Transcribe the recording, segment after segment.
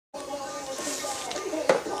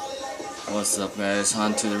What's up, guys?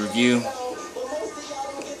 On to the review.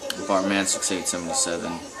 Bartman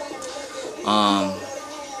 6877. I'm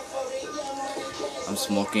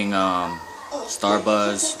smoking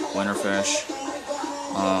Starbuzz winterfresh.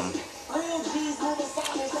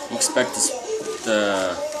 You expect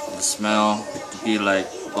the smell to be like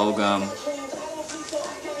bubblegum,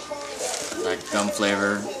 like gum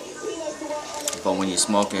flavor, but when you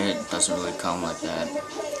smoke it, it doesn't really come like that.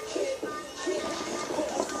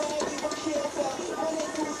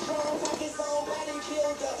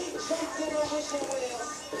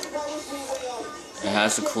 It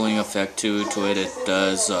has a cooling effect to it. It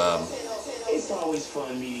does.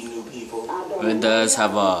 It does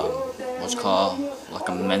have a what's called like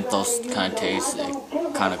a menthol kind of taste. It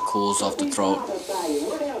kind of cools off the throat,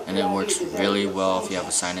 and it works really well if you have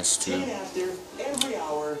a sinus too.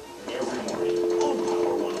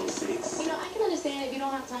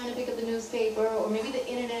 Time to pick up the newspaper or maybe the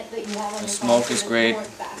internet that you have on the smoke is great.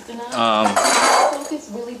 It's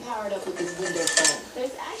really powered up with this Windows phone.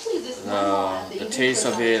 There's actually this the taste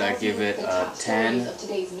of it, I give it a 10 out of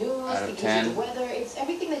 10. It's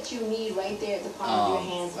everything that you need right there at the palm of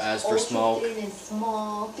your hands. As for smoke, thin and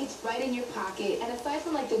small, fits right in your pocket. And aside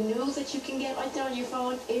from like the news that you can get right there on your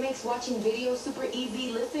phone, it makes watching videos super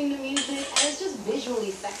easy, listening to music, and it's just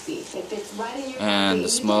visually sexy. It fits right in your pocket. And the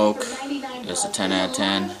smoke is a 10 out of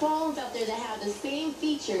 10. Phones out there that have the same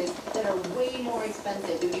features that are way more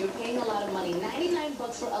expensive. Dude, you're paying a lot of money.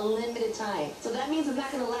 $99 for a limited time. So that means it's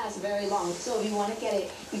not going to last very long. So if you want to get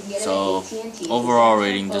it, you can get it at AT&T. Overall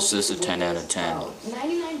rating, this is a 10 out of 10.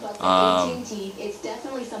 $99 at AT&T, it's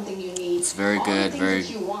definitely something you need. It's very good,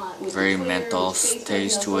 very menthol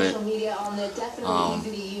taste to it. And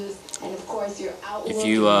of course, your Outlook, if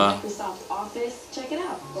you Microsoft Office, check it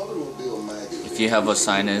out. If you have a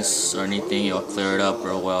sinus or anything, you'll clear it up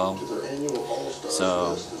real well.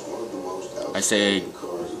 So I say,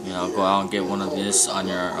 go out and get one of this on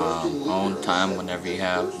your own time whenever you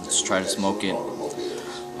have. Just try to smoke it.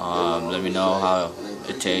 Let me know how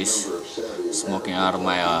it tastes. Smoking out of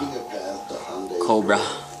my Cobra.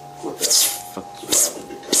 Just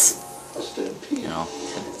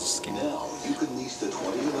kidding. Now you can lease the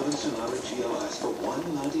 2011 Sonata GLS for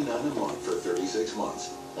 $199 a month for 36 months.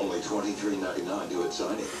 Only $23.99 due at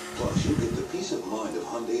signing. Plus, you get the peace of mind of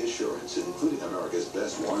Hyundai Assurance, including America's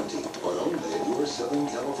best warranty, but only at your Southern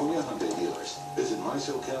California Hyundai dealers. Visit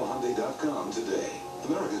mysocalhyundai.com today.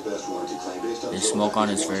 America's best warranty claim based on the smoke on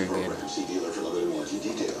is very good. See dealer for limited warranty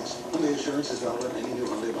details. Hyundai Assurance is valid on any new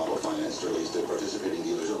Hyundai model financed or leased at participating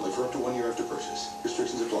dealers only for up to 1 year after purchase.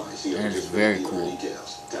 Restrictions apply. See and it's very cool.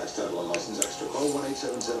 Details. Tax, title, and license extra. Call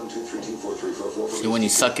 1-877-232-4344. See, when you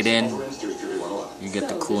suck it in, you get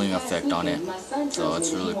the cooling effect on it. So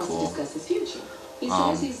it's really cool.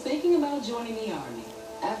 He's thinking about joining the army.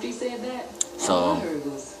 After he said that, so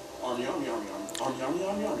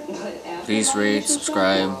please rate,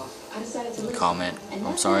 subscribe, and comment.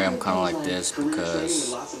 I'm sorry I'm kind of like this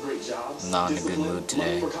because I'm not in a good mood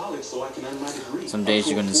today. Some days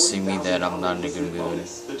you're going to see me that I'm not in a good mood.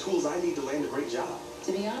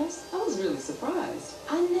 To be honest, I was really surprised.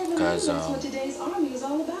 I never knew that's what today's army is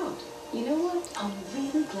all about. You know what? I'm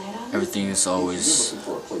really glad I everything is always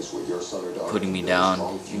putting me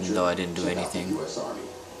down, even though I didn't do anything.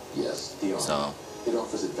 So,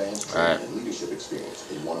 alright,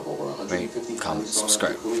 rate, comment,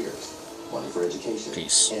 subscribe.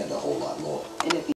 Peace.